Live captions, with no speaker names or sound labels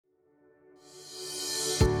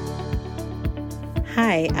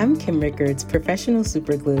Hi, I'm Kim Rickards, professional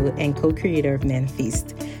superglue and co-creator of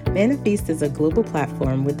Manifest. Manifest is a global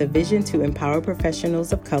platform with a vision to empower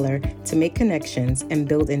professionals of color to make connections and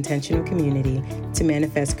build intentional community to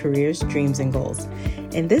manifest careers, dreams, and goals.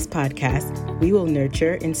 In this podcast, we will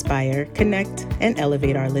nurture, inspire, connect, and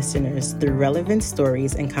elevate our listeners through relevant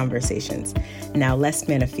stories and conversations. Now let's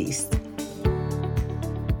manifest.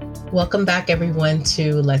 Welcome back, everyone,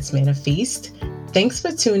 to Let's Manifest. Thanks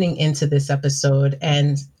for tuning into this episode,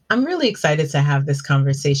 and I'm really excited to have this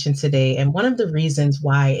conversation today. And one of the reasons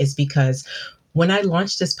why is because when I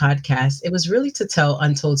launched this podcast, it was really to tell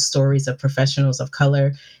untold stories of professionals of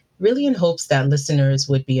color, really in hopes that listeners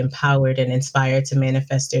would be empowered and inspired to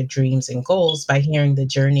manifest their dreams and goals by hearing the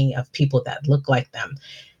journey of people that look like them.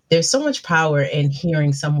 There's so much power in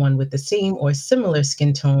hearing someone with the same or similar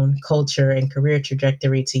skin tone, culture, and career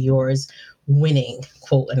trajectory to yours winning,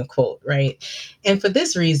 quote unquote, right? And for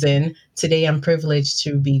this reason, today I'm privileged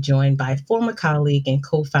to be joined by former colleague and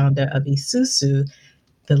co-founder of Isusu,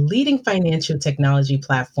 the leading financial technology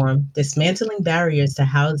platform dismantling barriers to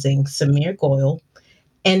housing, Samir Goyal.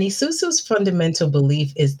 And Isusu's fundamental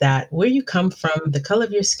belief is that where you come from, the color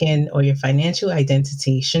of your skin, or your financial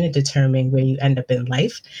identity shouldn't determine where you end up in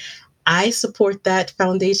life. I support that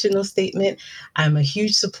foundational statement. I'm a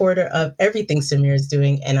huge supporter of everything Samir is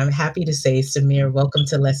doing, and I'm happy to say, Samir, welcome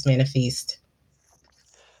to Let's Manifest.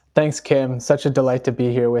 Thanks, Kim. Such a delight to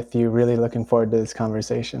be here with you. Really looking forward to this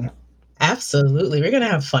conversation. Absolutely. We're going to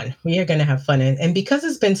have fun. We are going to have fun. And because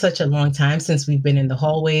it's been such a long time since we've been in the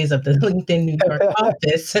hallways of the LinkedIn New York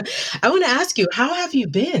office, I want to ask you, how have you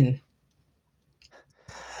been?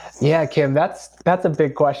 Yeah, Kim, that's a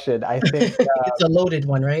big question. I think it's a loaded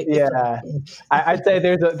one, right? Yeah, I'd say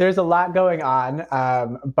there's a lot going on.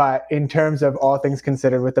 But in terms of all things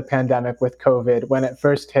considered, with the pandemic, with COVID, when it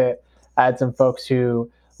first hit, I had some folks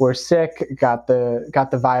who were sick, got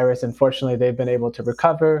the virus. Unfortunately, they've been able to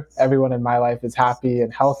recover. Everyone in my life is happy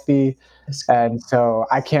and healthy, and so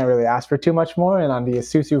I can't really ask for too much more. And on the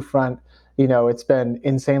Isusu front, it's been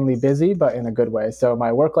insanely busy, but in a good way. So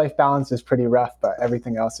my work-life balance is pretty rough, but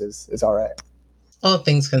everything else is all right. All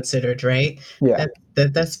things considered, right? Yeah.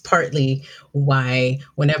 That's partly why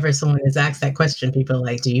whenever someone is asked that question, people are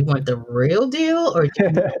like, do you want the real deal, or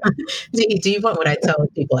do you want what I tell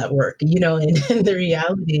people at work? And the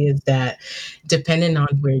reality is that depending on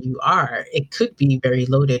where you are, it could be very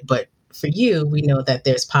loaded, but for you, we know that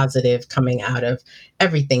there's positive coming out of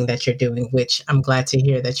everything that you're doing, which I'm glad to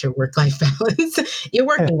hear that your work-life balance, you're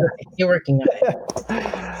working on it. You're working on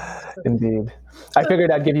it. Indeed. I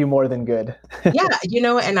figured I'd give you more than good. Yeah,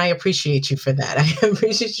 and I appreciate you for that. I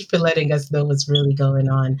appreciate you for letting us know what's really going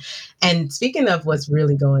on. And speaking of what's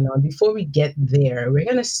really going on, before we get there, we're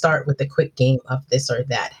going to start with a quick game of this or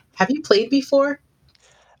that. Have you played before?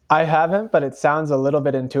 I haven't, but it sounds a little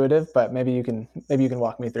bit intuitive, but maybe you can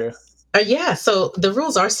walk me through. Yeah, so the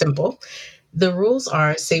rules are simple. The rules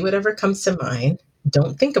are say whatever comes to mind,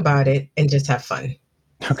 don't think about it, and just have fun.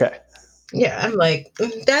 Okay. Yeah, I'm like,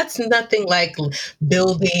 that's nothing like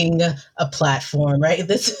building a platform, right?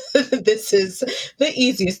 This is the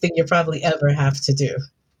easiest thing you probably ever have to do.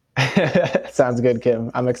 Sounds good,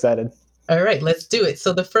 Kim. I'm excited. All right, let's do it.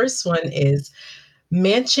 So the first one is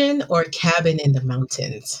mansion or cabin in the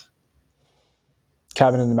mountains?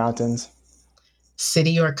 Cabin in the mountains.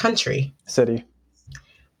 City or country? City.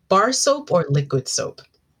 Bar soap or liquid soap?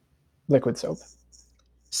 Liquid soap.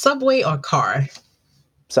 Subway or car?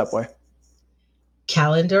 Subway.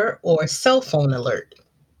 Calendar or cell phone alert?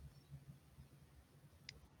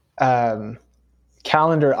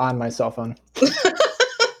 Calendar on my cell phone.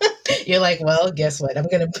 You're like, well, guess what? I'm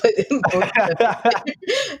gonna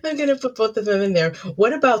put both of them in there.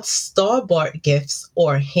 What about store-bought gifts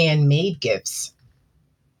or handmade gifts?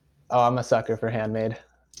 Oh, I'm a sucker for handmade.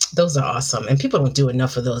 Those are awesome, and people don't do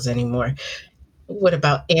enough of those anymore. What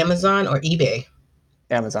about Amazon or eBay?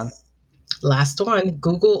 Amazon. Last one,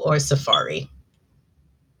 Google or Safari?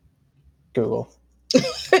 Google.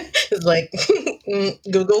 It's like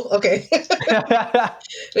Google. Okay.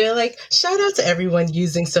 We're like, shout out to everyone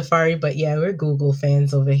using Safari, but yeah, we're Google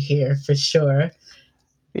fans over here for sure.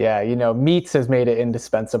 Yeah, Meets has made it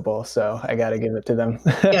indispensable, so I got to give it to them.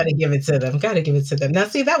 Got to give it to them. Now,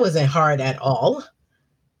 see, that wasn't hard at all.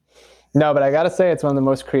 No, but I got to say, it's one of the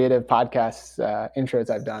most creative podcast intros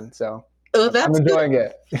I've done. So I'm enjoying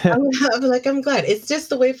it. I'm glad. It's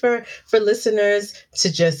just a way for listeners to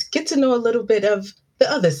just get to know a little bit of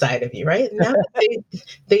the other side of you, right? Now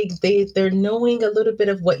they're knowing a little bit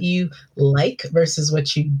of what you like versus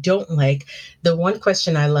what you don't like. The one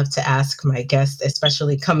question I love to ask my guests,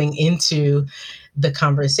 especially coming into the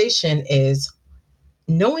conversation, is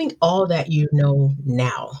Knowing all that you know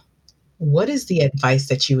now, what is the advice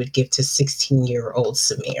that you would give to 16-year-old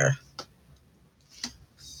Samir?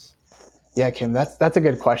 Yeah, Kim, that's a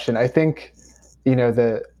good question. I think,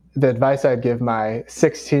 the advice I'd give my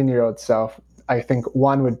 16-year-old self, I think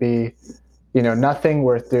one would be, nothing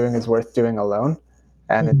worth doing is worth doing alone.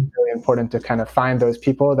 And it's Mhm. really important to kind of find those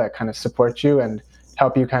people that kind of support you and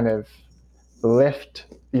help you kind of lift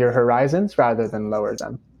your horizons rather than lower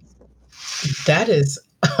them. That is,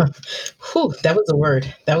 whew, that was a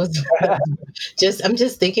word. That was just, I'm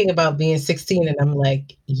just thinking about being 16 and I'm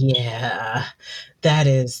like, yeah, that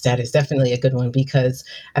is definitely a good one because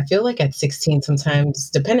I feel like at 16 sometimes,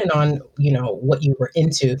 depending on, what you were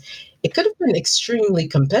into, it could have been extremely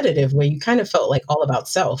competitive where you kind of felt like all about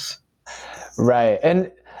self. Right.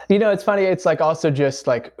 And it's funny, it's like also just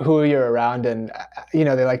like who you're around and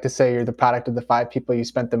they like to say you're the product of the five people you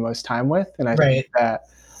spent the most time with. And I think Right. that,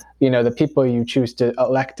 the people you choose to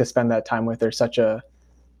elect to spend that time with are such a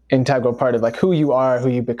integral part of like who you are, who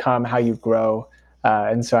you become, how you grow.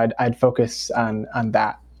 And so I'd focus on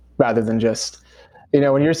that rather than just,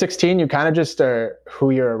 when you're 16, you kind of just are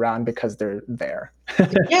who you're around because they're there.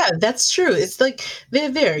 Yeah, that's true. It's like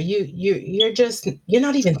they're there. You're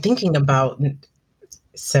not even thinking about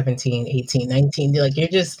 17, 18, 19. Like you're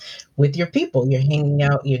just with your people. You're hanging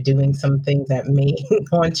out, you're doing some things that may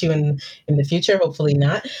haunt you in the future, hopefully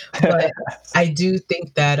not. But I do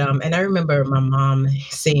think that and I remember my mom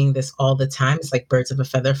saying this all the time. It's like birds of a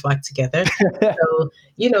feather flock together. So,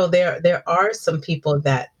 there are some people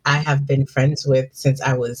that I have been friends with since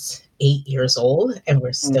I was 8 years old, and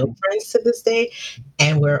we're still Mm. friends to this day.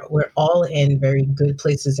 And we're all in very good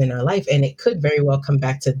places in our life. And it could very well come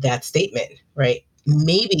back to that statement, right?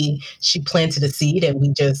 Maybe she planted a seed and we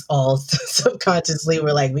just all subconsciously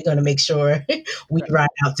were like, we're gonna make sure we ride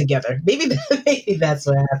out together. Maybe that's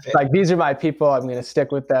what happened. Like these are my people. I'm going to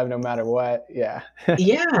stick with them no matter what. Yeah.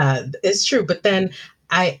 Yeah, it's true. But then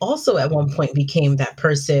I also at one point became that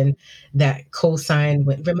person that co-signed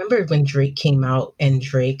remember when Drake came out and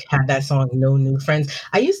Drake had that song No New Friends?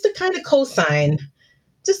 I used to kind of co-sign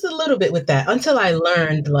just a little bit with that until I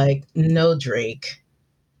learned like, no, Drake,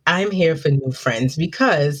 I'm here for new friends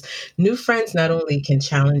because new friends not only can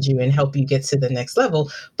challenge you and help you get to the next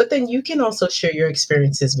level, but then you can also share your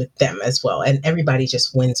experiences with them as well. And everybody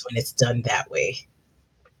just wins when it's done that way.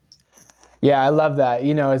 Yeah, I love that.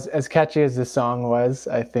 As catchy as the song was,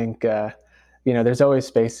 I think, there's always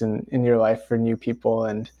space in your life for new people.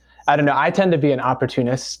 And I don't know, I tend to be an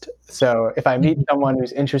opportunist. So if I meet Mhm. someone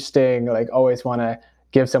who's interesting, like always want to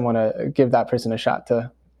give that person a shot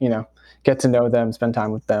to, you know, get to know them, spend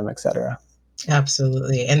time with them, etc.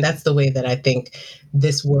 Absolutely. And that's the way that I think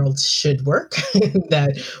this world should work,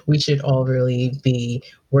 that we should all really be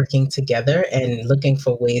working together and looking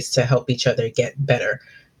for ways to help each other get better.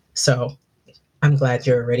 So I'm glad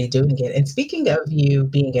you're already doing it. And speaking of you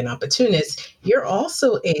being an opportunist, you're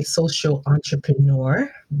also a social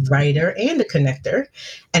entrepreneur, writer, and a connector.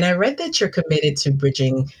 And I read that you're committed to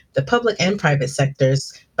bridging the public and private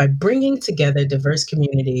sectors by bringing together diverse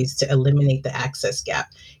communities to eliminate the access gap.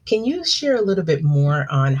 Can you share a little bit more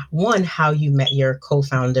on one, how you met your co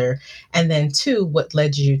founder, and then two, what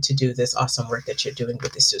led you to do this awesome work that you're doing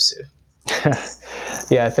with Isusu?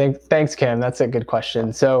 Yeah, thanks, Kim. That's a good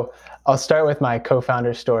question. So I'll start with my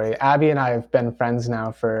co-founder story. Abby and I have been friends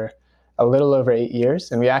now for a little over 8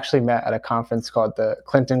 years, and we actually met at a conference called the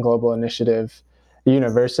Clinton Global Initiative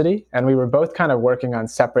University, and we were both kind of working on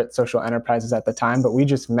separate social enterprises at the time, but we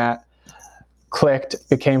just met, clicked,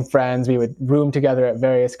 became friends. We would room together at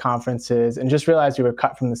various conferences, and just realized we were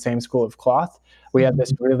cut from the same school of cloth. We had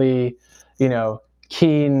this Mhm. really,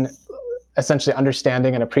 keen essentially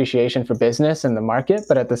understanding and appreciation for business and the market,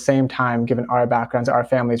 but at the same time, given our backgrounds, our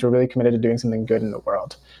families, were really committed to doing something good in the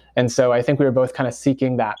world. And so I think we were both kind of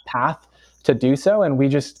seeking that path to do so. And we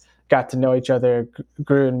just got to know each other,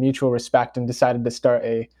 grew in mutual respect, and decided to start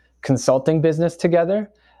a consulting business together,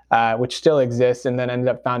 which still exists, and then ended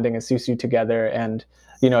up founding Isusu together. And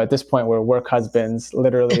at this point, we're work husbands,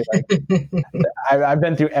 literally. Like I've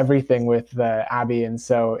been through everything with Abby, and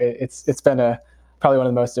so it's been a probably one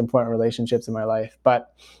of the most important relationships in my life.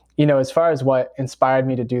 But as far as what inspired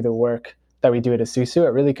me to do the work that we do at Isusu,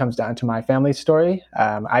 it really comes down to my family story.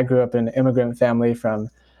 I grew up in an immigrant family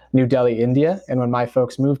from New Delhi, India, and when my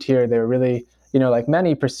folks moved here, they were really, like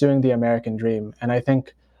many, pursuing the American dream. And I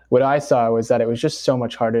think what I saw was that it was just so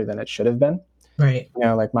much harder than it should have been. Right.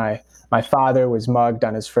 Like my father was mugged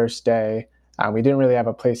on his first day. We didn't really have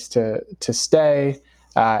a place to stay,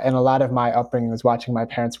 and a lot of my upbringing was watching my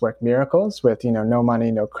parents work miracles with no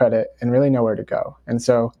money, no credit, and really nowhere to go. And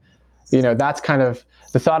so that's kind of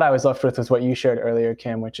the thought I was left with what you shared earlier,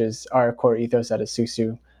 Kim, which is our core ethos at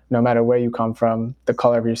Isusu. No matter where you come from, the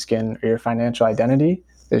color of your skin, or your financial identity,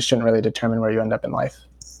 it shouldn't really determine where you end up in life.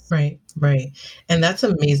 Right, right. And that's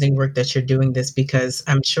amazing work that you're doing this because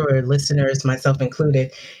I'm sure listeners, myself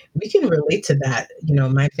included, we can relate to that.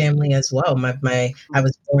 My family as well. I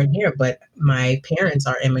was born here, but my parents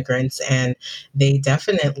are immigrants and they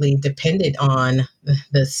definitely depended on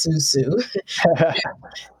the susu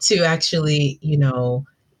to actually,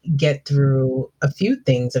 get through a few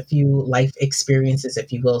things, a few life experiences,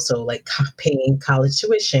 if you will. So, like paying college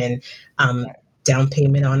tuition, um, down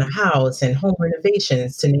payment on a house, and home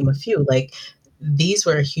renovations, to name a few. Like, these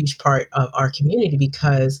were a huge part of our community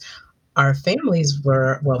because our families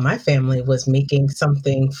were, well, my family was making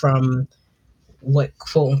something from what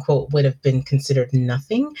quote unquote would have been considered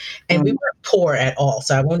nothing. And we Mm, weren't poor at all.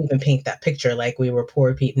 So I won't even paint that picture like we were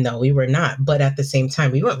poor people. No, we were not. But at the same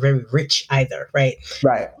time, we weren't very rich either, right?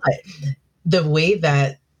 right. But the way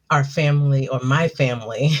that our family or my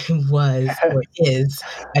family was or is,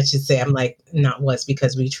 I should say, I'm like, not was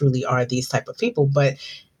because we truly are these type of people, but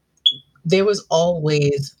there was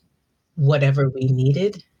always whatever we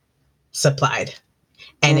needed supplied.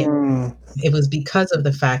 And Mm, it was because of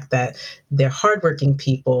the fact that they're hardworking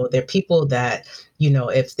people. They're people that,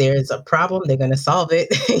 if there's a problem, they're going to solve it.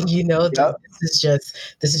 yep. This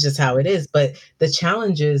is just how it is. But the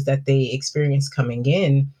challenges that they experience coming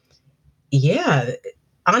in, yeah,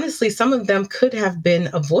 honestly, some of them could have been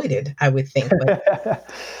avoided, I would think. But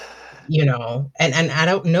and I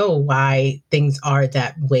don't know why things are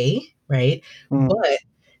that way, right? Mm, But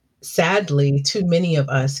sadly, too many of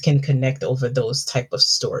us can connect over those type of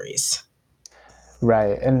stories.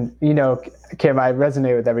 right. And, Kim, I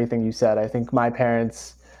resonate with everything you said. I think my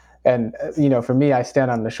parents, and, for me, I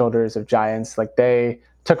stand on the shoulders of giants. Like, they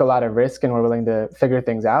took a lot of risk and were willing to figure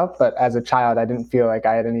things out. But as a child, I didn't feel like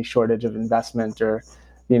I had any shortage of investment or,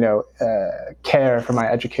 care for my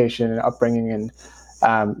education and upbringing. And,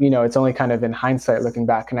 it's only kind of in hindsight, looking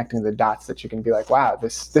back, connecting the dots, that you can be like, wow,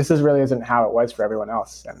 this is really isn't how it was for everyone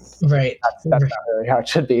else. And Right. that's not really how it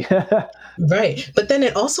should be. Right. But then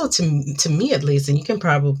it also, to me at least, and you can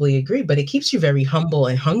probably agree, but it keeps you very humble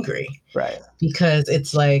and hungry Right. because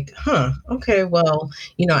it's like, okay, well,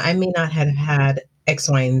 I may not have had X,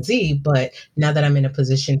 Y, and Z, but now that I'm in a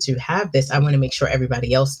position to have this, I want to make sure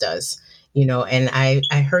everybody else does. And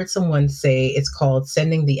I heard someone say it's called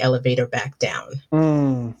sending the elevator back down.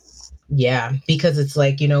 Mm. Yeah, because it's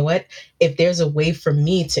like, you know what? If there's a way for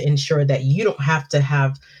me to ensure that you don't have to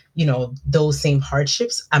have, those same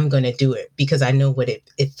hardships, I'm going to do it because I know what it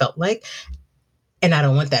felt like. And I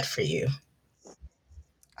don't want that for you.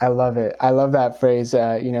 I love it. I love that phrase,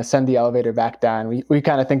 send the elevator back down. We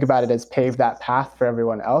kind of think about it as pave that path for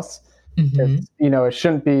everyone else. Because, Hmm. it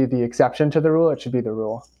shouldn't be the exception to the rule. It should be the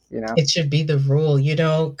rule. It should be the rule,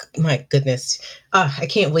 my goodness. I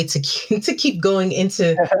can't wait to to keep going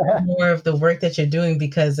into more of the work that you're doing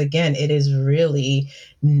because, again, it is really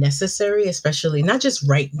necessary, especially not just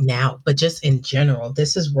right now, but just in general.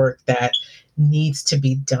 This is work that needs to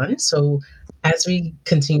be done. So, as we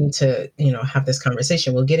continue to, have this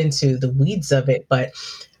conversation, we'll get into the weeds of it. But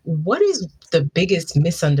what is the biggest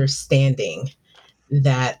misunderstanding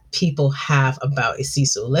that people have about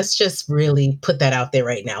Isusu? Let's just really put that out there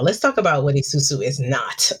right now. Let's talk about what Isusu is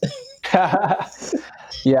not.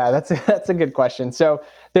 Yeah, that's a good question. So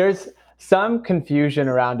there's some confusion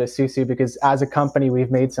around Isusu because as a company,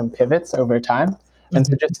 we've made some pivots over time. And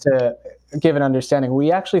so Mhm. just to give an understanding,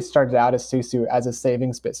 we actually started out Isusu as a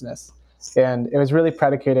savings business. And it was really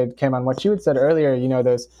predicated, Kim, on what you had said earlier,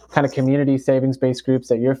 those kind of community savings-based groups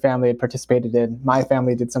that your family had participated in. My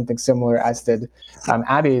family did something similar, as did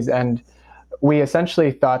Abby's. And we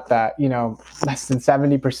essentially thought that, less than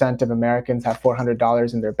 70% of Americans have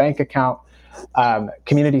 $400 in their bank account.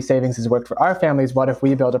 Community savings has worked for our families. What if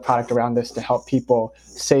we build a product around this to help people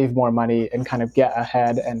save more money and kind of get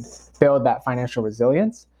ahead and build that financial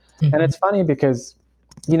resilience? And Mhm. it's funny because,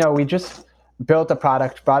 we just built a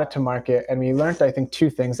product, brought it to market, and we learned, I think,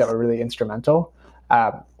 two things that were really instrumental.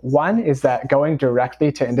 One is that going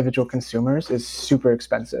directly to individual consumers is super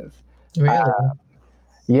expensive. Really?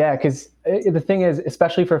 Yeah, because the thing is,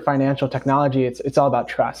 especially for financial technology, it's all about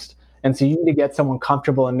trust. And so you need to get someone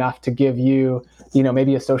comfortable enough to give you,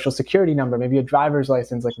 maybe a social security number, maybe a driver's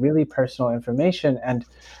license, like really personal information. And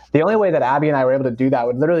the only way that Abby and I were able to do that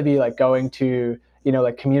would literally be like going to,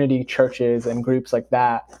 like community churches and groups like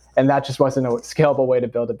that. And that just wasn't a scalable way to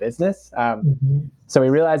build a business. Mhm. So we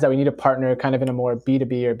realized that we need to partner kind of in a more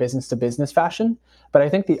B2B or business to business fashion. But I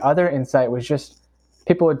think the other insight was just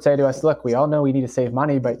people would say to us, look, we all know we need to save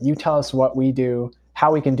money, but you tell us what we do,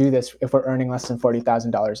 how we can do this if we're earning less than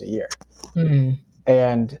 $40,000 a year. Mm.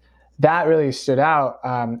 And that really stood out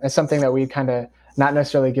as something that we kind of not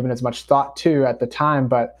necessarily given as much thought to at the time,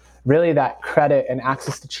 but really that credit and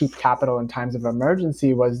access to cheap capital in times of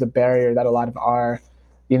emergency was the barrier that a lot of our,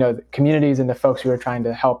 communities and the folks we were trying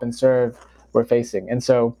to help and serve were facing. And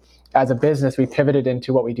so as a business, we pivoted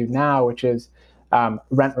into what we do now, which is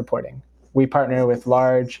rent reporting. We partner with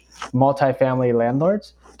large multifamily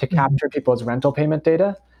landlords to capture people's rental payment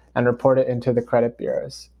data and report it into the credit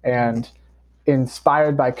bureaus. And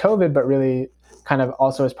inspired by COVID, but really kind of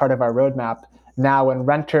also as part of our roadmap, now when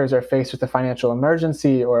renters are faced with a financial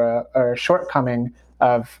emergency or a shortcoming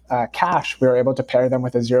of cash, we are able to pair them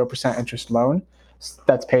with a 0% interest loan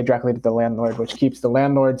that's paid directly to the landlord, which keeps the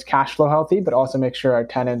landlord's cash flow healthy, but also makes sure our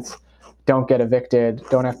tenants don't get evicted,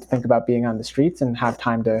 don't have to think about being on the streets, and have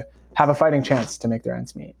time to have a fighting chance to make their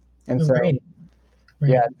ends meet. And so, Right.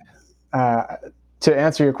 yeah, to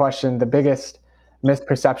answer your question, the biggest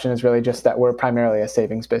misperception is really just that we're primarily a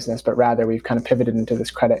savings business, but rather we've kind of pivoted into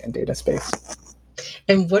this credit and data space.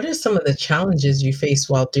 And what are some of the challenges you face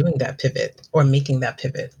while doing that pivot or making that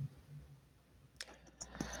pivot?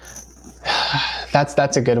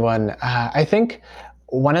 That's a good one. I think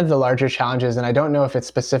one of the larger challenges, and I don't know if it's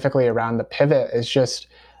specifically around the pivot, is just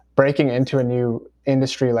breaking into a new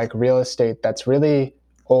industry like real estate that's really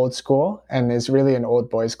old school and is really an old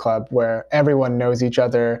boys club where everyone knows each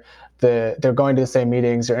other. They're going to the same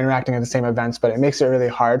meetings, they're interacting at the same events, but it makes it really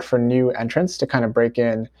hard for new entrants to kind of break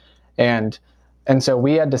in. And and so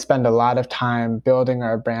we had to spend a lot of time building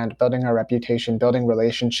our brand, building our reputation, building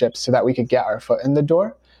relationships so that we could get our foot in the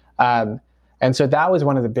door. Um, and so that was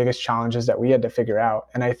one of the biggest challenges that we had to figure out.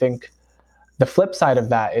 And I think the flip side of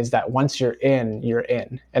that is that once you're in, you're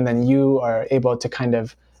in. And then you are able to kind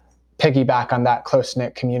of piggyback on that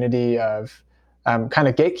close-knit community of kind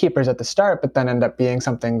of gatekeepers at the start, but then end up being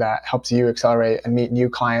something that helps you accelerate and meet new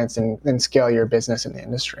clients and scale your business in the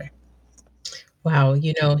industry. Wow,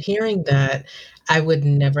 hearing that, I would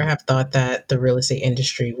never have thought that the real estate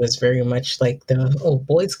industry was very much like the old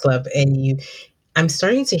boys club. And I'm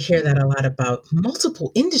starting to hear that a lot about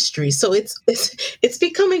multiple industries. So it's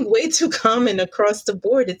becoming way too common across the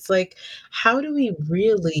board. It's like, how do we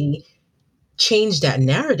really change that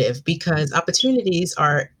narrative? Because opportunities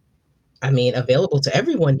are, I mean, available to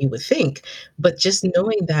everyone, you would think, but just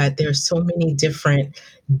knowing that there's so many different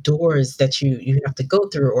doors that you have to go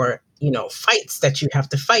through, or fights that you have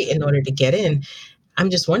to fight in order to get in. I'm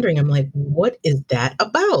just wondering, I'm like, what is that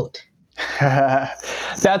about?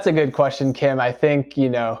 That's a good question, Kim. I think,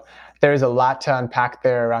 there's a lot to unpack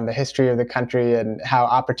there around the history of the country and how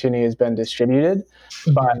opportunity has been distributed.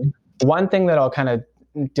 But Mhm. one thing that I'll kind of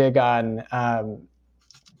dig on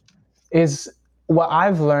is what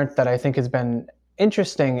I've learned that I think has been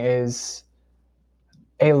interesting is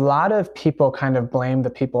a lot of people kind of blame the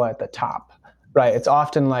people at the top, right? It's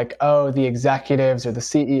often like, oh, the executives or the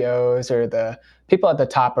CEOs or the people at the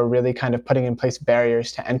top are really kind of putting in place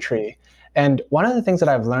barriers to entry. And one of the things that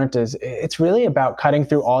I've learned is it's really about cutting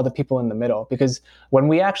through all the people in the middle. Because when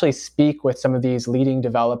we actually speak with some of these leading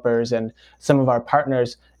developers and some of our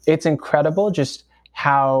partners, it's incredible just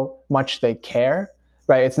how much they care,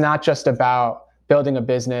 right? It's not just about building a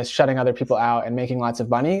business, shutting other people out, and making lots of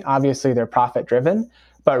money. Obviously, they're profit driven,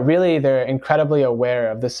 but really they're incredibly aware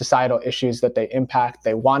of the societal issues that they impact.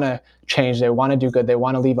 They want to change, they want to do good, they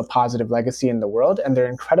want to leave a positive legacy in the world, and they're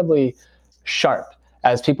incredibly sharp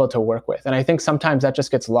as people to work with. And I think sometimes that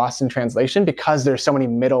just gets lost in translation because there's so many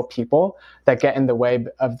middle people that get in the way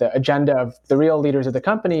of the agenda of the real leaders of the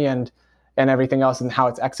company and everything else and how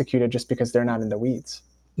it's executed just because they're not in the weeds.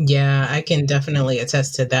 Yeah, I can definitely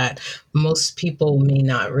attest to that. Most people may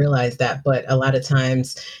not realize that, but a lot of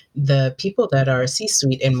times the people that are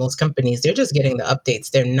C-suite in most companies, they're just getting the updates.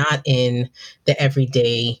 They're not in the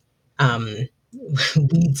everyday um,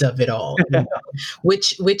 weeds of it all,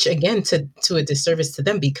 which again, to a disservice to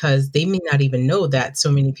them, because they may not even know that so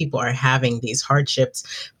many people are having these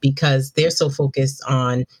hardships because they're so focused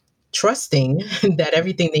on trusting that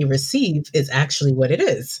everything they receive is actually what it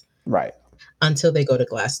is Right. until they go to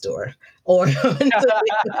Glassdoor or until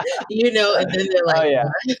and then they're Oh like, yeah.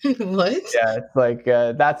 "What? What?" Yeah. It's like,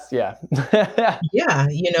 that's, yeah. Yeah,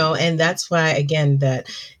 and that's why, again, that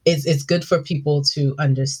it's good for people to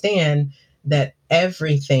understand that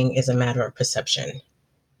everything is a matter of perception.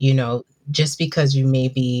 You know, just because you may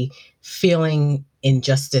be feeling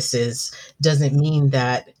injustices doesn't mean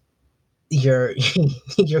that your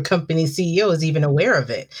your company CEO is even aware of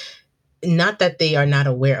it. not that they are not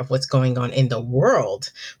aware of what's going on in the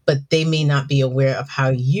world, but they may not be aware of how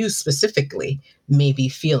you specifically may be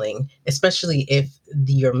feeling, especially if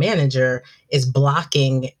your manager is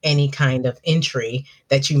blocking any kind of entry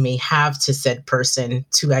that you may have to said person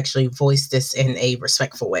to actually voice this in a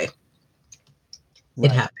respectful way. It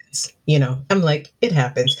Right. happens. I'm like, it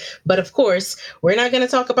happens. But of course, we're not going to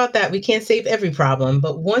talk about that. We can't save every problem.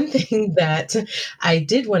 But one thing that I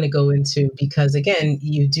did want to go into, because again,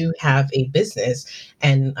 you do have a business,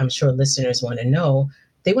 and I'm sure listeners want to know,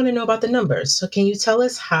 they want to know about the numbers. So can you tell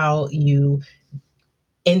us how you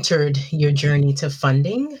entered your journey to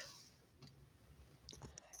funding?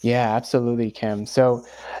 Yeah, absolutely, Kim. So,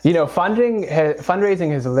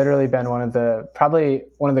 fundraising has literally been probably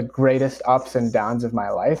one of the greatest ups and downs of my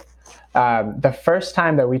life. The first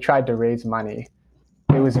time that we tried to raise money,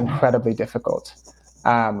 it was incredibly difficult.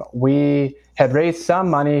 We had raised some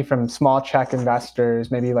money from small check investors,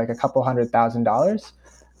 maybe like a couple $100,000.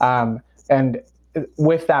 And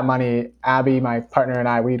with that money, Abby, my partner, and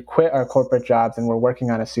I, we'd quit our corporate jobs and we're working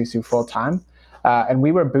on Isusu full time. And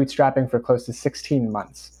we were bootstrapping for close to 16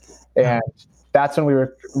 months. Wow. And that's when we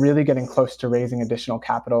were really getting close to raising additional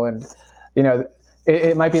capital. And, you know,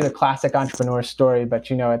 it might be the classic entrepreneur story, but,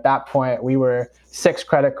 at that point, we were 6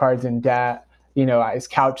 credit cards in debt. I was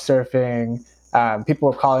couch surfing. People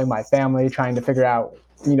were calling my family, trying to figure out,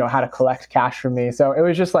 how to collect cash from me. So it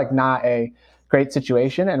was just like not a great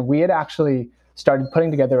situation. And we had actually started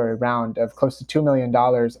putting together a round of close to $2 million.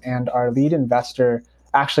 And our lead investor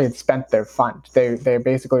actually had spent their fund. They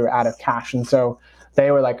basically were out of cash. And so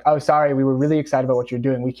they were like, oh, sorry, we were really excited about what you're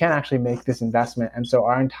doing. We can't actually make this investment. And so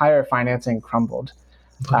our entire financing crumbled.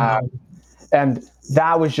 Wow. And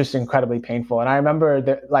that was just incredibly painful. And I remember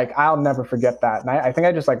that, like, I'll never forget that. And I think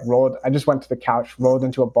I just I just went to the couch, rolled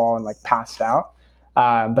into a ball, and like passed out.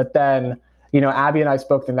 But then, Abby and I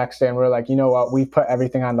spoke the next day, and we were like, you know what? We've put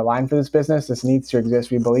everything on the line for this business. This needs to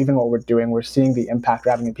exist. We believe in what we're doing. We're seeing the impact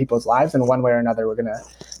we're having in people's lives. And one way or another, we're going to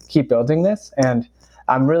keep building this. And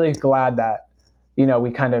I'm really glad that,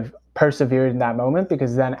 we kind of persevered in that moment,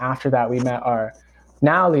 because then after that, we met our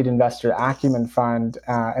now lead investor, Acumen Fund,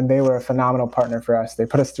 and they were a phenomenal partner for us. They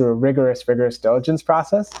put us through a rigorous diligence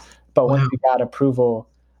process. But once Wow. we got approval,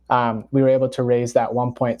 we were able to raise that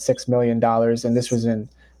 $1.6 million, and this was in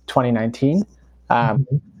 2019.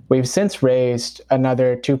 Mhm. We've since raised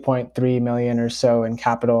another 2.3 million or so in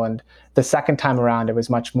capital, and the second time around, it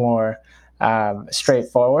was much more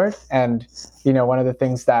straightforward. And one of the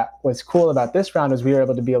things that was cool about this round is we were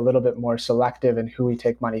able to be a little bit more selective in who we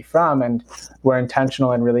take money from, and we're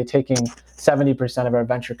intentional in really taking 70% of our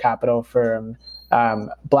venture capital from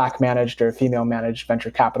Black managed or female managed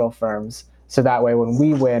venture capital firms. So that way, when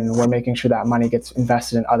we win, we're making sure that money gets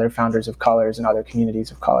invested in other founders of colors and other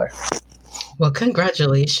communities of color. Well,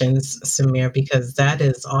 congratulations, Samir, because that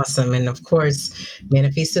is awesome. And of course,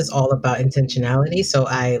 Manifest is all about intentionality. So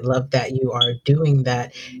I love that you are doing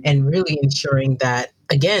that and really ensuring that,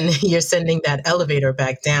 again, you're sending that elevator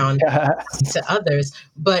back down to others.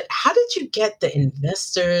 But how did you get the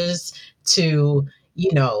investors to,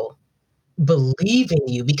 you know, believe in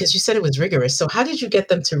you? Because you said it was rigorous. So how did you get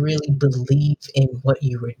them to really believe in what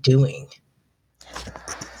you were doing?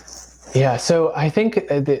 Yeah, so I think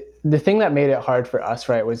the thing that made it hard for us,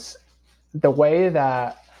 right, was the way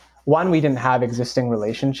that, one, we didn't have existing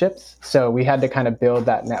relationships, so we had to kind of build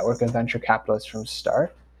that network of venture capitalists from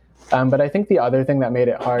start. But I think the other thing that made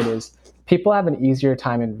it hard is people have an easier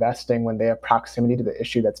time investing when they have proximity to the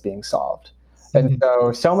issue that's being solved. And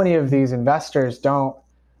Mhm. so many of these investors don't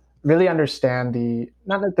really understand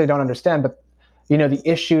not that they don't understand, but the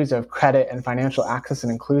issues of credit and financial access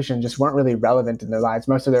and inclusion just weren't really relevant in their lives.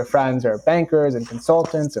 Most of their friends are bankers and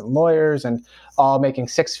consultants and lawyers and all making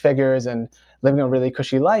 6 figures and living a really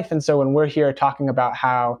cushy life. And so when we're here talking about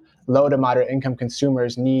how low to moderate income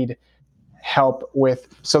consumers need help with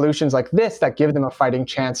solutions like this that give them a fighting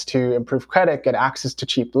chance to improve credit, get access to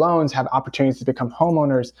cheap loans, have opportunities to become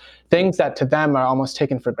homeowners, things that to them are almost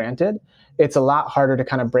taken for granted, it's a lot harder to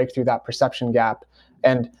kind of break through that perception gap.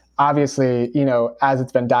 And obviously, as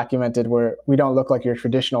it's been documented, we don't look like your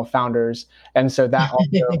traditional founders. And so that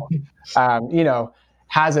also,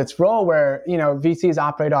 has its role where, VCs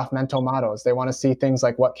operate off mental models. They want to see things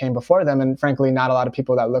like what came before them. And frankly, not a lot of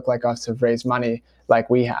people that look like us have raised money like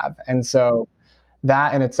we have. And so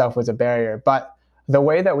that in itself was a barrier. But the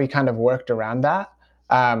way that we kind of worked around that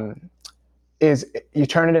is you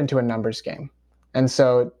turn it into a numbers game. And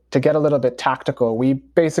so to get a little bit tactical, we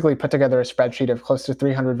basically put together a spreadsheet of close to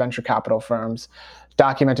 300 venture capital firms,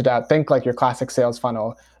 documented out, think like your classic sales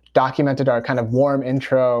funnel, documented our kind of warm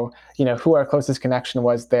intro, who our closest connection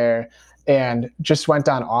was there, and just went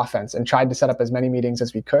on offense and tried to set up as many meetings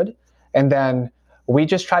as we could. And then we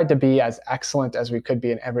just tried to be as excellent as we could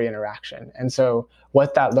be in every interaction. And so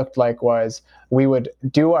what that looked like was we would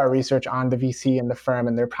do our research on the VC and the firm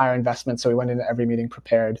and their prior investments. So we went into every meeting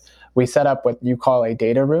prepared. We set up what you call a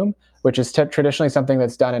data room, which is traditionally something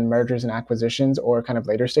that's done in mergers and acquisitions or kind of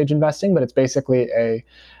later stage investing, but it's basically a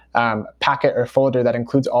packet or folder that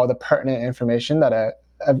includes all the pertinent information that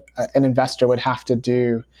an investor would have to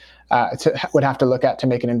do, would have to look at to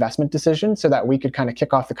make an investment decision, so that we could kind of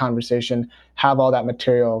kick off the conversation, have all that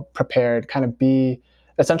material prepared, kind of be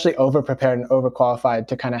essentially over-prepared and overqualified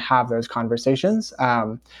to kind of have those conversations,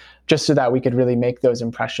 just so that we could really make those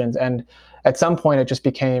impressions. And at some point, it just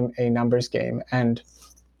became a numbers game. And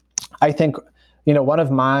I think, one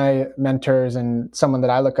of my mentors and someone that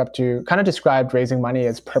I look up to kind of described raising money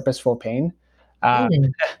as purposeful pain.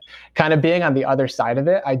 Kind of being on the other side of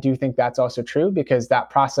it, I do think that's also true, because that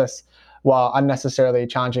process, while unnecessarily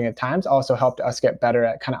challenging at times, also helped us get better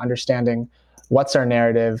at kind of understanding what's our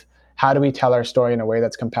narrative, how do we tell our story in a way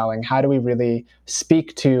that's compelling, how do we really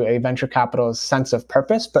speak to a venture capital's sense of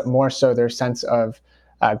purpose, but more so their sense of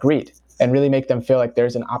greed, and really make them feel like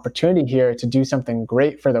there's an opportunity here to do something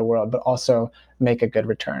great for the world, but also make a good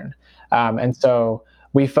return. And so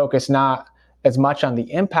we focus not as much on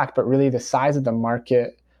the impact, but really the size of the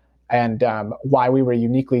market and why we were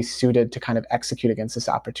uniquely suited to kind of execute against this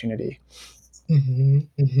opportunity. Mm-hmm,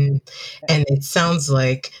 mm-hmm. And it sounds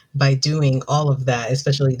like by doing all of that,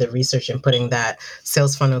 especially the research and putting that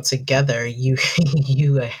sales funnel together, you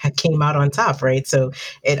you came out on top, right? So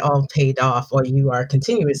it all paid off, or you are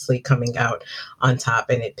continuously coming out on top,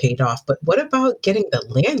 and it paid off. But what about getting the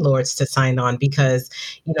landlords to sign on? Because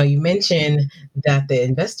you mentioned that the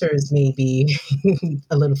investors may be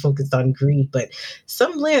a little focused on greed, but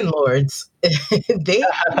some landlords they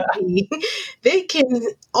they can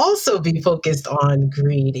also be focused on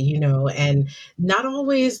greed, and not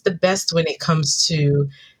always the best when it comes to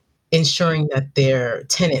ensuring that their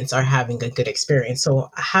tenants are having a good experience. So,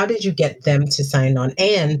 how did you get them to sign on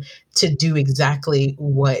and to do exactly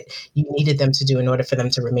what you needed them to do in order for them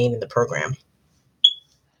to remain in the program?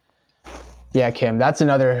 Yeah, Kim, that's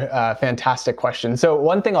another fantastic question. So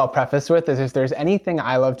one thing I'll preface with is, if there's anything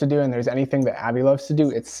I love to do and there's anything that Abby loves to do,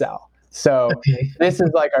 it's sell. So Okay. this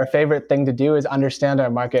is like our favorite thing to do, is understand our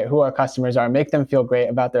market, who our customers are, make them feel great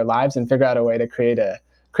about their lives, and figure out a way to create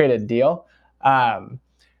a deal.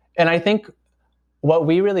 And I think what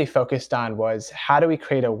we really focused on was, how do we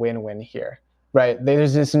create a win-win here, right?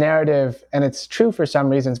 There's this narrative, and it's true for some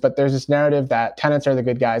reasons, but there's this narrative that tenants are the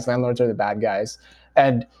good guys, landlords are the bad guys.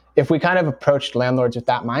 And if we kind of approached landlords with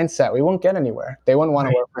that mindset, we won't get anywhere. They wouldn't want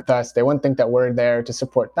to work with us. They wouldn't think that we're there to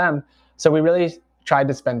support them. So we really tried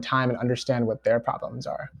to spend time and understand what their problems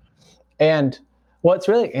are. And what's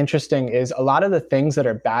really interesting is, a lot of the things that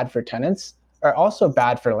are bad for tenants are also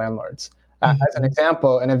bad for landlords. As an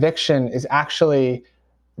example, an eviction is actually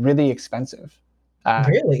really expensive.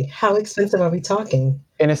 Really? How expensive are we talking?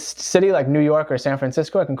 In a city like New York or San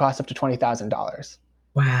Francisco, it can cost up to $20,000.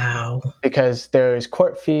 Wow. Because there's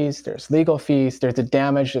court fees, there's legal fees, there's the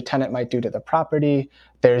damage the tenant might do to the property,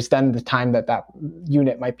 there's then the time that that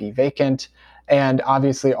unit might be vacant, and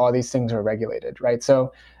obviously all these things are regulated, right?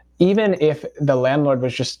 So even if the landlord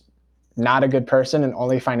was just not a good person and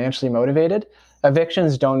only financially motivated,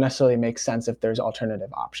 evictions don't necessarily make sense if there's alternative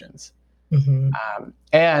options. Mm-hmm.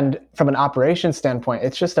 And from an operations standpoint,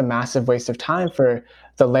 it's just a massive waste of time for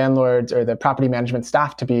the landlords or the property management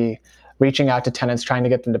staff to be reaching out to tenants, trying to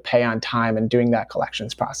get them to pay on time and doing that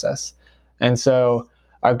collections process. And so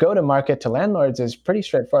our go-to-market to landlords is pretty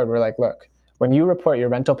straightforward. We're like, look, when you report your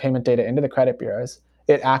rental payment data into the credit bureaus,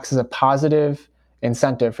 it acts as a positive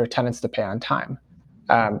incentive for tenants to pay on time.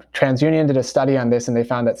 TransUnion did a study on this, and they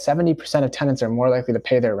found that 70% of tenants are more likely to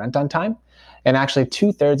pay their rent on time. And actually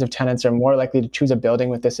 2/3 of tenants are more likely to choose a building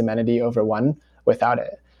with this amenity over one without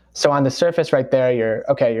it. So on the surface right there,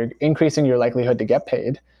 you're increasing your likelihood to get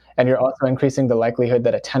paid. And you're also increasing the likelihood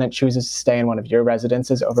that a tenant chooses to stay in one of your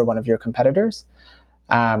residences over one of your competitors.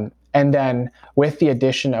 And then with the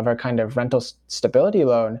addition of our kind of rental stability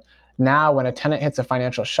loan, now when a tenant hits a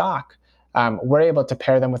financial shock, we're able to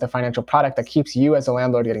pair them with a financial product that keeps you as a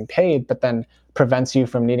landlord getting paid, but then prevents you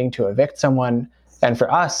from needing to evict someone. And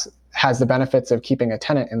for us, has the benefits of keeping a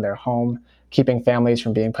tenant in their home, keeping families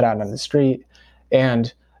from being put out on the street.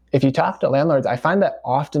 And if you talk to landlords, I find that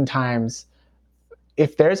oftentimes,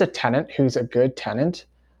 if there's a tenant who's a good tenant,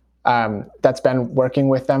 that's been working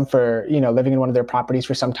with them for, living in one of their properties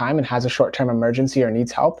for some time and has a short-term emergency or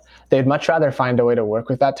needs help, they'd much rather find a way to work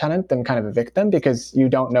with that tenant than kind of evict them, because you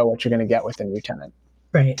don't know what you're going to get with a new tenant.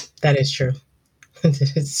 Right. That is true.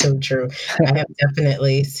 It's so true. I have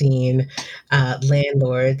definitely seen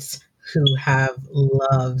landlords who have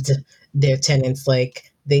loved their tenants,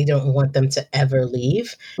 like they don't want them to ever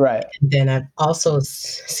leave. Right. And then I've also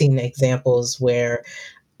seen examples where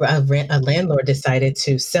a landlord decided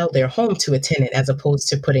to sell their home to a tenant as opposed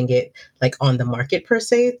to putting it like on the market per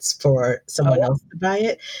se for someone Oh, else to buy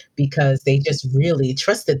it because they just really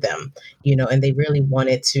trusted them, and they really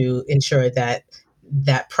wanted to ensure that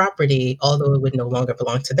that property, although it would no longer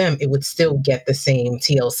belong to them, it would still get the same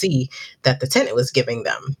TLC that the tenant was giving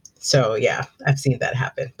them. So yeah, I've seen that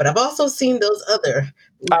happen. But I've also seen those other.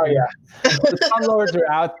 oh Ooh. yeah. The slumlords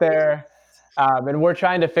are out there. And we're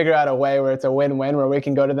trying to figure out a way where it's a win-win, where we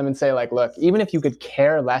can go to them and say, like, look, even if you could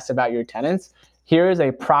care less about your tenants, here is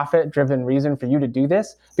a profit-driven reason for you to do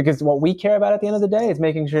this. Because what we care about at the end of the day is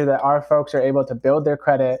making sure that our folks are able to build their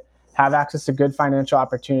credit, have access to good financial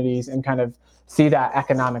opportunities, and kind of see that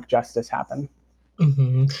economic justice happen.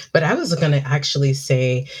 But I was going to actually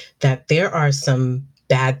say that there are some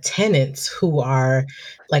bad tenants who are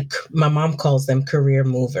like my mom calls them career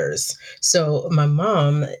movers. So my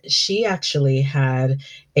mom, she actually had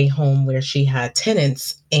a home where she had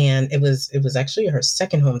tenants, and it was actually her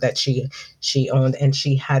second home that she owned, and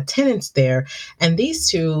she had tenants there, and these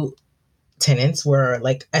two tenants were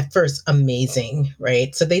like at first amazing,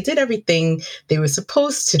 right? So they did everything they were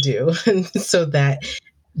supposed to do so that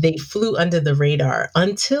they flew under the radar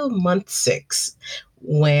until month 6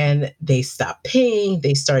 when they stopped paying.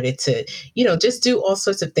 They started to, just do all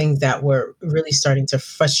sorts of things that were really starting to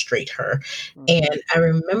frustrate her. Mm. And I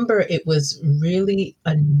remember it was really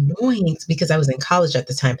annoying because I was in college at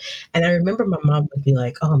the time. And I remember my mom would be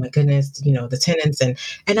like, oh my goodness, the tenants.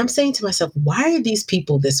 And I'm saying to myself, why are these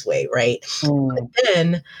people this way? Right. But Mm.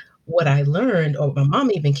 then what I learned, or my mom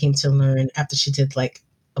even came to learn after she did like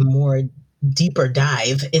a more deeper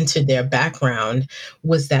dive into their background,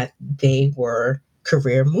 was that they were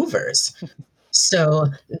career movers. So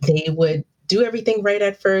they would do everything right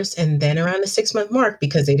at first. And then around the 6 month mark,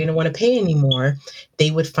 because they didn't want to pay anymore,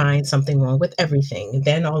 they would find something wrong with everything.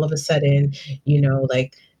 Then all of a sudden,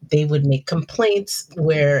 like they would make complaints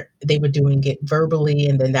where they were doing it verbally,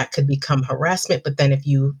 and then that could become harassment. But then if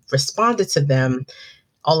you responded to them,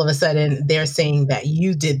 all of a sudden they're saying that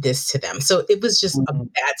you did this to them. So it was just a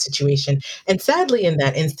Mm. bad situation. And sadly, in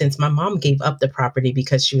that instance, my mom gave up the property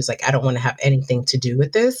because she was like, I don't want to have anything to do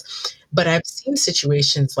with this. But I've seen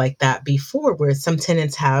situations like that before where some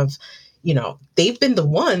tenants have, they've been the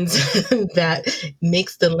ones that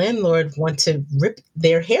makes the landlord want to rip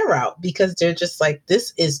their hair out because they're just like,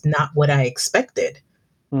 this is not what I expected,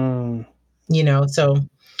 Mm. so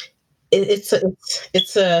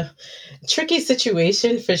it's a tricky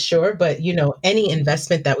situation for sure, but any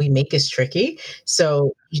investment that we make is tricky.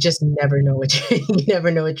 So you just never know what you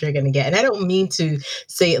never know what you're going to get. And I don't mean to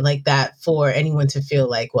say it like that for anyone to feel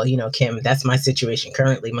like, well, Kim, that's my situation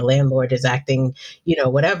currently. My landlord is acting,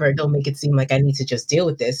 whatever. Don't make it seem like I need to just deal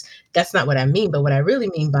with this. That's not what I mean. But what I really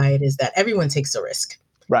mean by it is that everyone takes a risk.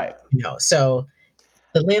 Right. So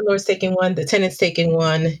the landlord's taking one, the tenant's taking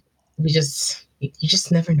one. You just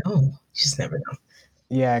never know. You just never know.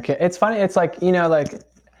 Yeah, it's funny. It's like, like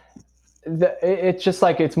it's just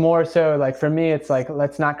like, it's more so like, for me, it's like,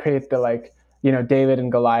 let's not create the, like, David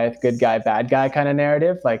and Goliath, good guy, bad guy kind of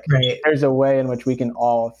narrative. Like, Right. there's a way in which we can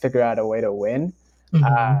all figure out a way to win.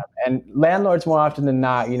 Mhm. And landlords, more often than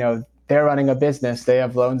not, they're running a business. They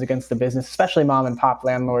have loans against the business, especially mom and pop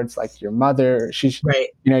landlords like your mother. She's, Right.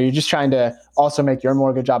 you're just trying to also make your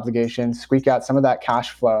mortgage obligations, squeak out some of that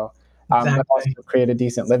cash flow, but also Exactly. create a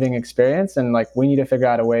decent living experience. And like, we need to figure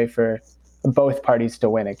out a way for both parties to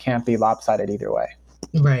win. It can't be lopsided either way.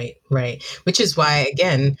 Right, right. Which is why,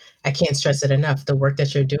 again, I can't stress it enough. The work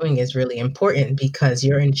that you're doing is really important because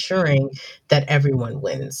you're ensuring that everyone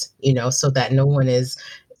wins, so that no one is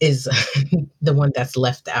the one that's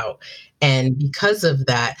left out. And because of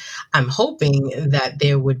that, I'm hoping that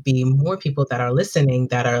there would be more people that are listening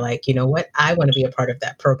that are like, you know what, I want to be a part of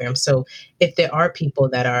that program. So if there are people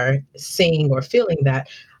that are saying or feeling that,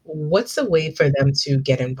 what's a way for them to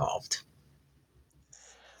get involved?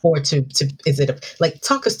 Or to is it like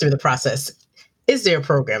talk us through the process. Is there a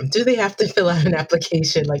program? Do they have to fill out an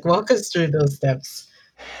application? Like walk us through those steps.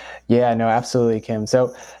 Yeah, no, absolutely, Kim.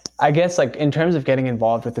 So I guess, like, in terms of getting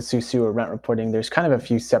involved with the SUSU or rent reporting, there's kind of a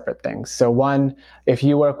few separate things. So one, if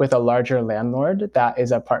you work with a larger landlord that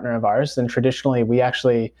is a partner of ours, then traditionally we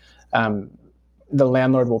actually, um, the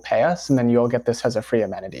landlord will pay us, and then you'll get this as a free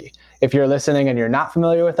amenity. If you're listening and you're not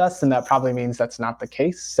familiar with us, then that probably means that's not the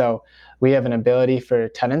case. So we have an ability for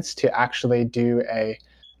tenants to actually do a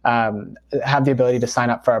have the ability to sign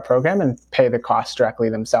up for our program and pay the cost directly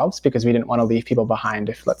themselves, because we didn't want to leave people behind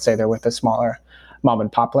if, let's say, they're with a smaller mom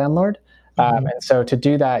and pop landlord. And so to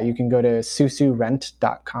do that, you can go to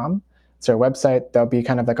susurent.com. It's our website. There'll be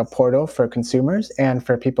kind of like a portal for consumers and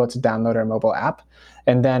for people to download our mobile app.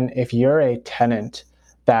 And then if you're a tenant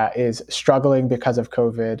that is struggling because of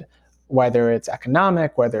COVID, whether it's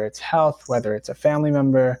economic, whether it's health, whether it's a family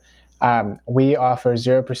member, we offer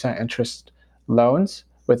 0% interest loans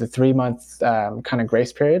with a 3-month kind of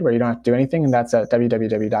grace period where you don't have to do anything. And that's at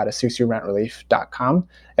www.asusurrentrelief.com.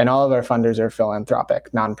 And all of our funders are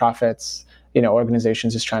philanthropic, nonprofits,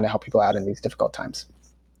 organizations just trying to help people out in these difficult times.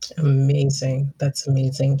 Amazing. That's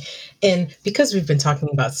amazing. And because we've been talking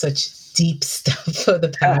about such deep stuff for the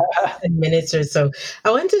past 10 minutes or so,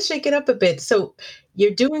 I wanted to shake it up a bit. So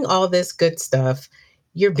you're doing all this good stuff.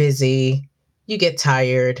 You're busy. You get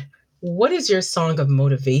tired. What is your song of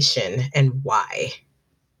motivation and why?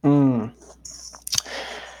 Kim,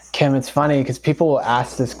 it's funny because people will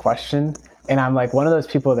ask this question and I'm like one of those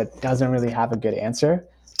people that doesn't really have a good answer,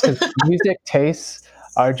 because music tastes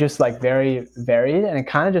are just like very varied and it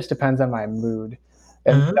kind of just depends on my mood.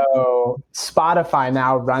 And so Spotify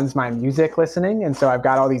now runs my music listening. And so I've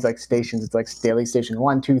got all these like stations. It's like daily station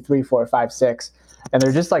 1, 2, 3, 4, 5, 6. And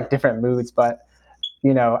they're just like different moods. But,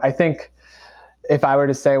 I think if I were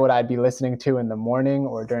to say what I'd be listening to in the morning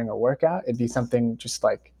or during a workout, it'd be something just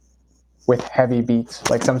like with heavy beats,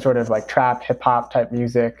 like some sort of like trap, hip hop type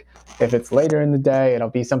music. If it's later in the day, it'll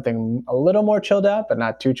be something a little more chilled out, but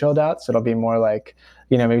not too chilled out. So it'll be more like,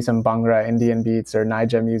 maybe some Bhangra Indian beats or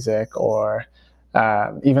Naija music, or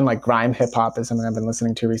even like grime hip hop is something I've been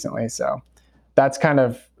listening to recently. So that's kind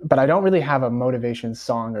of, but I don't really have a motivation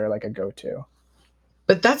song or like a go-to.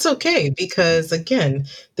 But that's okay, because again,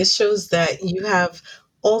 this shows that you have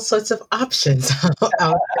all sorts of options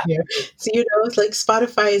out there. So, it's like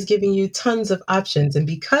Spotify is giving you tons of options. And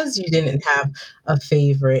because you didn't have a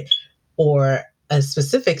favorite or a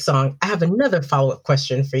specific song, I have another follow-up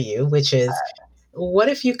question for you, which is, what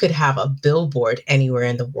if you could have a billboard anywhere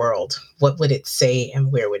in the world? What would it say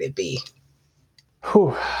and where would it be?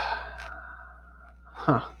 Whew.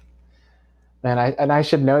 Huh. Man, I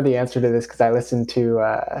should know the answer to this because I listened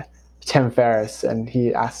to Tim Ferriss and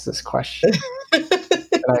he asked this question. And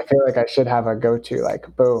I feel like I should have a go-to,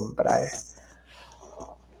 like boom, but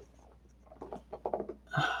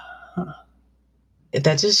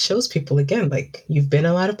That just shows people again, like you've been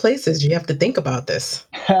a lot of places. You have to think about this.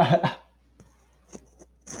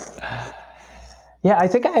 Yeah, I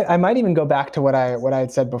think I might even go back to what I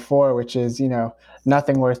had said before, which is,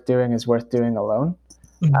 nothing worth doing is worth doing alone.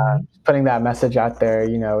 Putting that message out there,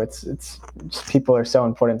 it's just, people are so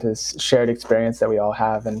important to this shared experience that we all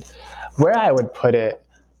have. And where I would put it,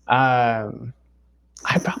 I'd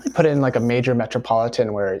probably put it in like a major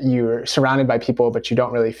metropolitan where you're surrounded by people, but you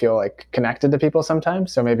don't really feel like connected to people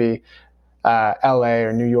sometimes. So maybe LA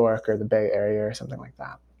or New York or the Bay Area or something like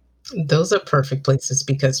that. Those are perfect places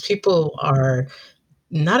because people are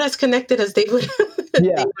not as connected as they would,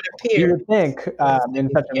 Yeah, they would appear. you would think in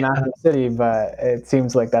such a massive city, but it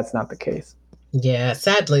seems like that's not the case. Yeah,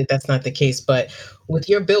 sadly, that's not the case. But with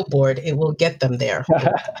your billboard, it will get them there.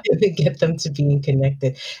 It will get them to being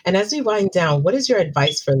connected. And as we wind down, what is your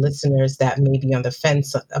advice for listeners that may be on the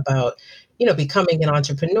fence about, becoming an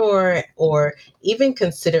entrepreneur or even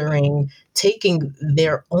considering taking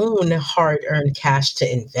their own hard-earned cash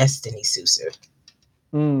to invest in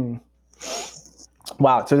Isusu?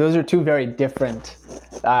 Wow. So those are two very different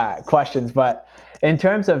questions. But in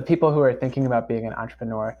terms of people who are thinking about being an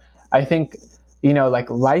entrepreneur, I think, like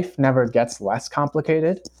life never gets less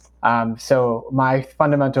complicated. So my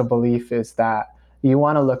fundamental belief is that you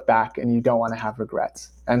want to look back and you don't want to have regrets.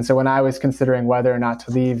 And so when I was considering whether or not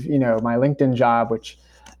to leave, my LinkedIn job, which,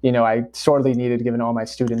 I sorely needed given all my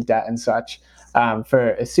student debt and such,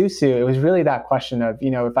 for Isusu, it was really that question of,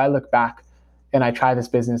 if I look back and I try this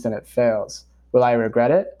business and it fails, will I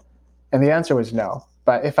regret it? And the answer was no.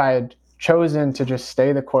 But if I had chosen to just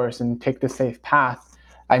stay the course and take the safe path,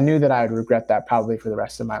 I knew that I would regret that probably for the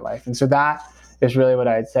rest of my life. And so that is really what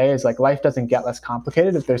I'd say is like life doesn't get less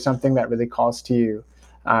complicated. If there's something that really calls to you,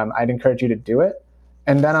 I'd encourage you to do it.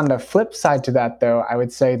 And then on the flip side to that, though, I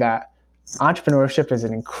would say that entrepreneurship is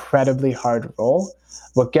an incredibly hard role.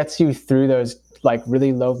 What gets you through those like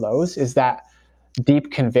really low lows is that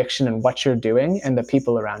deep conviction in what you're doing and the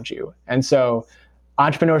people around you. And so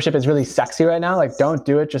entrepreneurship is really sexy right now. Like, don't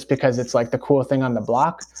do it just because it's like the cool thing on the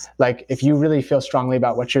block. Like, if you really feel strongly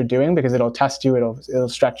about what you're doing, because it'll test you, it'll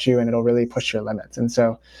stretch you, and it'll really push your limits. And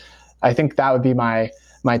so I think that would be my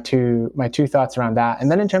two thoughts around that.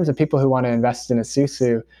 And then in terms of people who want to invest in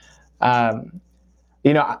Isusu,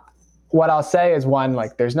 what I'll say is, one,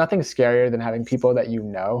 like, there's nothing scarier than having people that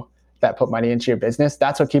that put money into your business.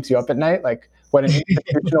 That's what keeps you up at night. Like, when an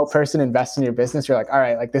institutional person invests in your business, you're like, all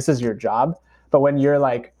right, like, this is your job. But when you're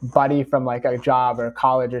like buddy from like a job or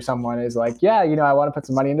college, or someone is like, yeah, I want to put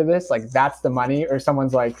some money into this, like, that's the money. Or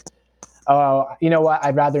someone's like, oh, you know what,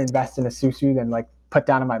 I'd rather invest in a Susu than like put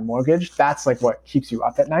down on my mortgage. That's like what keeps you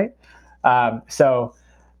up at night. So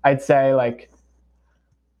I'd say, like,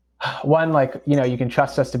 one, like, you can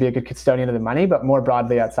trust us to be a good custodian of the money, but more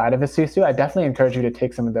broadly outside of a Susu, I definitely encourage you to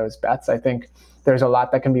take some of those bets. I think there's a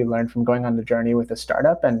lot that can be learned from going on the journey with a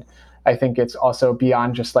startup. And I think it's also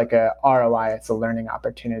beyond just like a ROI, it's a learning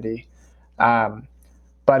opportunity. But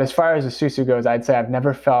as far as a Susu goes, I'd say I've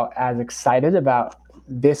never felt as excited about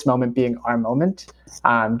this moment being our moment.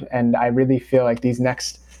 And I really feel like these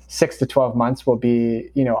next 6 to 12 months will be,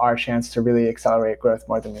 our chance to really accelerate growth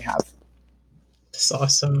more than we have. That's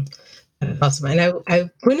awesome. Awesome. And I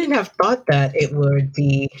wouldn't have thought that it would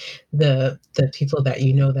be the people that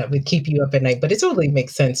that would keep you up at night, but it totally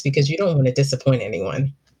makes sense because you don't want to disappoint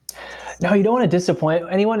anyone. No, you don't want to disappoint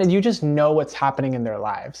anyone, and you just know what's happening in their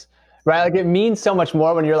lives, right? Like, it means so much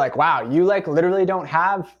more when you're like, wow, you like literally don't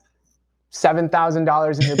have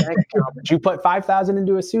 $7,000 in your bank account, but you put 5,000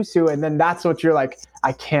 into a Susu, and then that's what you're like,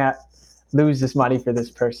 I can't lose this money for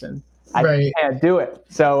this person. I can't do it.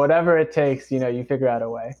 So whatever it takes, you figure out a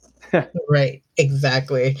way. Right.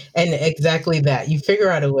 Exactly. And exactly that. You figure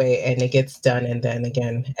out a way and it gets done. And then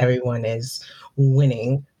again, everyone is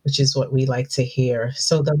winning, which is what we like to hear.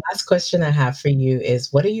 So the last question I have for you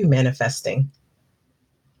is, what are you manifesting?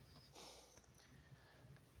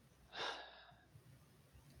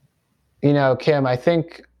 Kim, I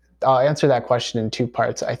think I'll answer that question in two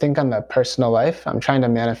parts. I think on the personal life, I'm trying to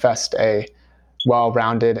manifest a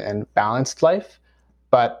well-rounded and balanced life.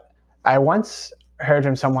 But I once heard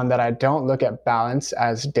from someone that I don't look at balance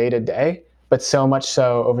as day to day, but so much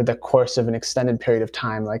so over the course of an extended period of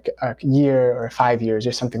time, like a year or 5 years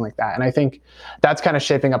or something like that. And I think that's kind of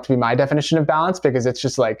shaping up to be my definition of balance, because it's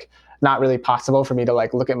just like not really possible for me to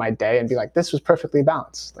like look at my day and be like, this was perfectly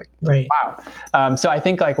balanced. Like, right. Wow. So I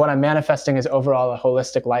think like what I'm manifesting is overall a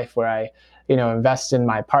holistic life where I, invest in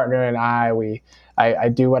my partner and I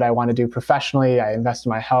do what I want to do professionally. I invest in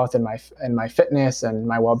my health and my fitness and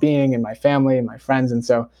my well-being and my family and my friends. And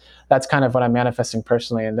so that's kind of what I'm manifesting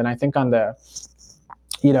personally. And then I think on the,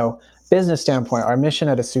 business standpoint, our mission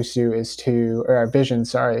at Isusu or our vision,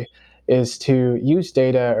 is to use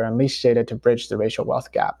data or unleash data to bridge the racial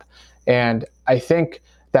wealth gap. And I think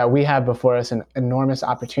that we have before us an enormous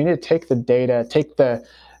opportunity to take the data,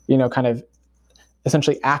 kind of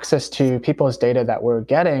essentially access to people's data that we're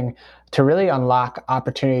getting to really unlock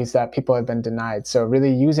opportunities that people have been denied. So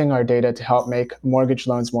really using our data to help make mortgage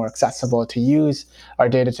loans more accessible, to use our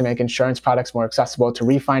data to make insurance products more accessible, to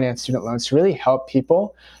refinance student loans, to really help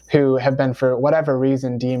people who have been, for whatever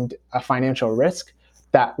reason, deemed a financial risk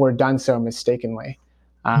that were done so mistakenly.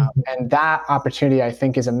 And that opportunity, I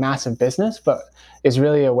think, is a massive business, but is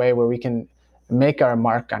really a way where we can make our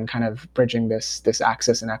mark on kind of bridging this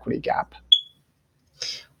access and equity gap.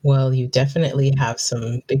 Well, you definitely have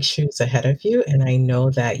some big shoes ahead of you, and I know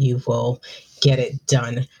that you will get it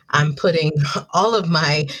done. I'm putting all of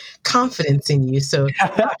my confidence in you. So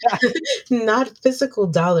not physical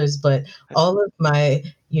dollars, but all of my,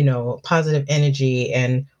 positive energy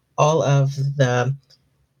and all of the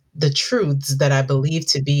truths that I believe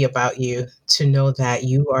to be about you, to know that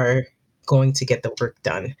you are going to get the work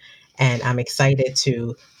done. And I'm excited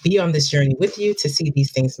to be on this journey with you, to see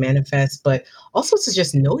these things manifest, but also to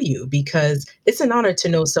just know you, because it's an honor to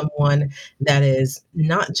know someone that is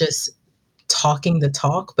not just talking the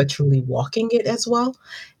talk, but truly walking it as well.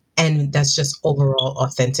 And that's just overall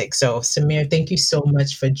authentic. So, Samir, thank you so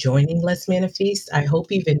much for joining Let's Manifest. I hope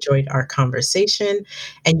you've enjoyed our conversation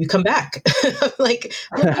and you come back. Like,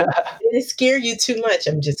 did it scare you too much?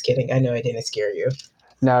 I'm just kidding. I know I didn't scare you.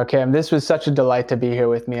 No, Kim, this was such a delight to be here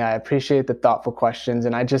with me. I appreciate the thoughtful questions,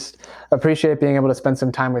 and I just appreciate being able to spend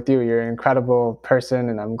some time with you. You're an incredible person,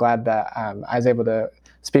 and I'm glad that I was able to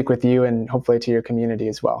speak with you and hopefully to your community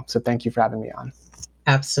as well. So thank you for having me on.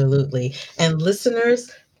 Absolutely. And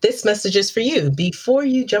listeners, this message is for you. Before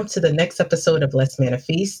you jump to the next episode of Let's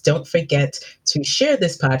Manifest, don't forget to share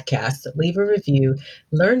this podcast, leave a review,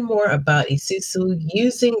 learn more about Isusu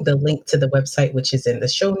using the link to the website, which is in the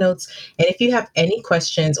show notes. And if you have any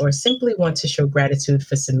questions or simply want to show gratitude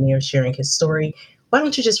for Samir sharing his story, why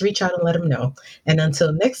don't you just reach out and let him know? And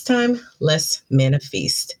until next time, let's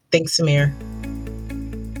manifest. Thanks, Samir.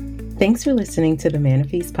 Thanks for listening to the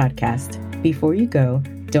Manifest podcast. Before you go,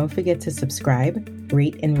 don't forget to subscribe,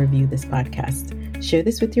 rate, and review this podcast. Share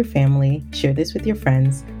this with your family, share this with your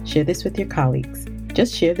friends, share this with your colleagues.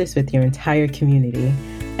 Just share this with your entire community.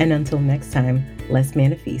 And until next time, let's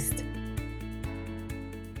man a feast.